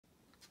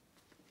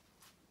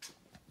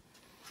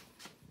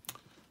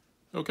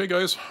Okay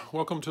guys,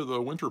 welcome to the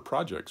winter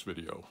projects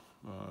video.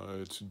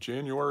 It's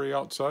January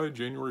outside,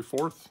 January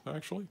 4th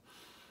actually.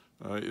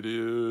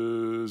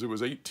 It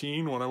was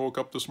 18 when I woke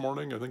up this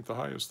morning. I think the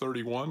high is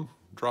 31,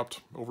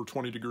 dropped over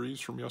 20 degrees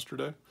from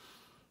yesterday.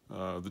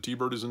 The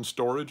T-Bird is in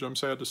storage, I'm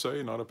sad to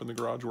say, not up in the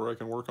garage where I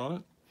can work on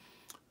it.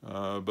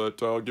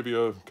 But I'll give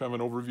you a kind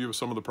of an overview of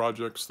some of the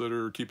projects that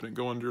are keeping it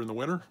going during the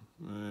winter,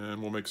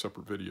 and we'll make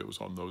separate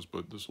videos on those,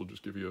 but this will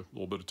just give you a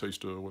little bit of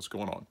taste of what's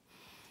going on.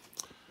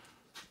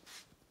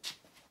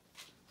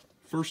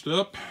 First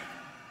up,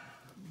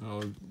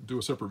 I'll do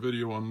a separate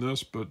video on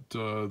this, but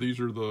these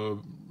are the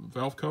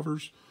valve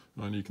covers,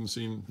 and you can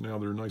see now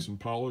they're nice and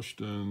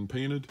polished and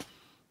painted.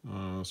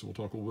 So we'll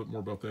talk a little bit more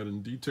about that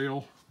in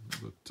detail,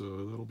 but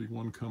that'll be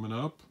one coming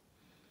up.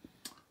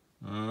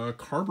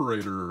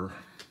 Carburetor.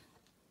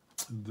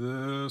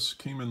 This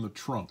came in the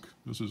trunk.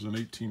 This is an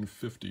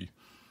 1850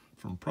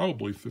 from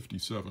probably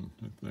 57,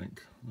 I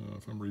think,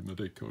 if I'm reading the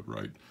date code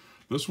right.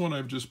 This one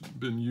I've just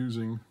been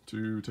using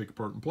to take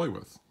apart and play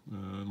with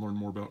and learn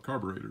more about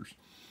carburetors.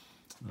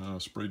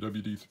 Spray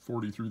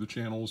WD-40 through the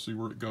channels, see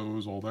where it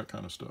goes, all that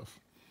kind of stuff.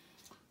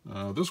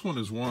 This one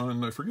is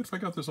one, I forget if I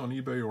got this on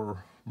eBay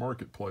or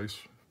Marketplace,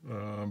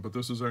 but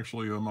this is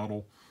actually a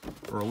model,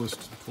 or a list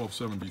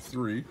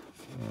 1273,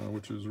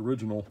 which is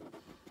original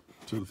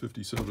to the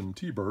 57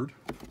 T-Bird,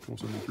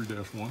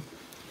 1273-1.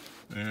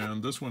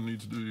 And this one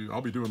needs to do,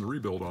 I'll be doing the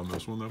rebuild on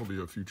this one, that'll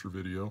be a future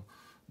video.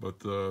 But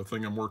the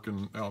thing I'm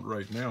working out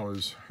right now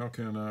is how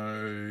can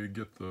I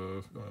get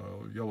the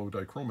yellow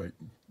dichromate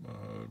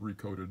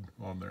recoated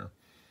on there.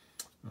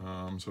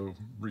 So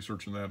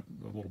researching that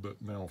a little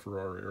bit now for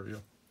our area.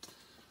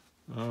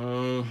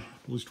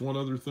 At least one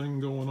other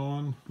thing going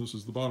on. This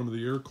is the bottom of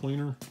the air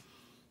cleaner.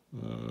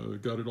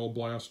 Got it all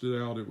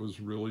blasted out. It was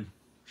really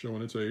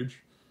showing its age.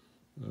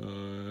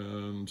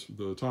 And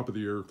the top of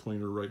the air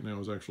cleaner right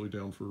now is actually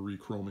down for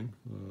re-chroming.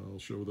 I'll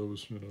show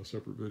those in a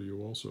separate video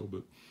also,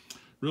 but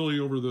really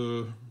over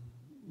the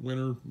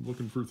winter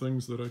looking for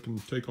things that I can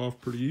take off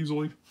pretty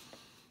easily,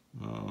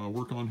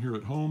 work on here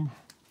at home.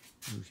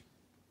 There's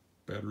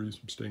batteries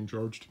staying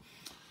charged,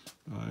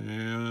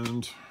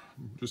 and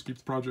just keep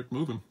the project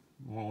moving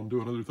while I'm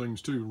doing other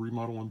things too,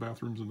 remodeling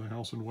bathrooms in the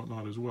house and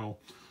whatnot as well,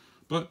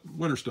 but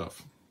winter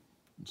stuff.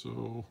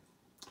 So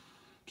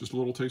just a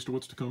little taste of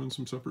what's to come in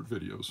some separate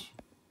videos.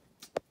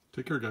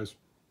 Take care, guys.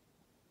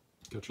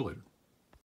 Catch you later.